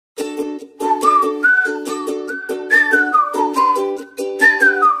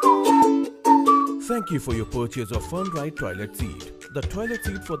Thank you for your purchase of Fun Ride toilet seat. The toilet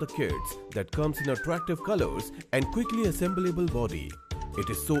seat for the kids that comes in attractive colors and quickly assemblable body. It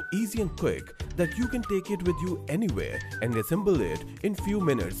is so easy and quick that you can take it with you anywhere and assemble it in few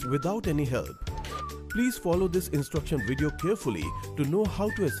minutes without any help. Please follow this instruction video carefully to know how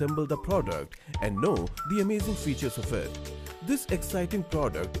to assemble the product and know the amazing features of it. This exciting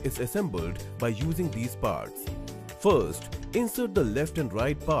product is assembled by using these parts. First, insert the left and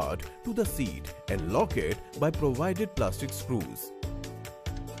right part to the seat and lock it by provided plastic screws.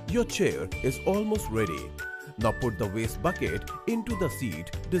 Your chair is almost ready. Now put the waste bucket into the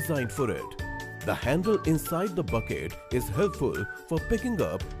seat designed for it. The handle inside the bucket is helpful for picking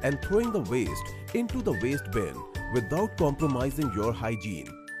up and throwing the waste into the waste bin without compromising your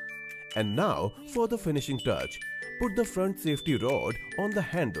hygiene. And now for the finishing touch, put the front safety rod on the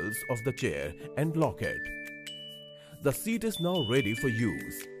handles of the chair and lock it. The seat is now ready for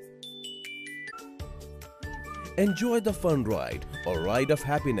use. Enjoy the fun ride or ride of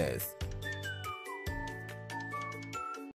happiness.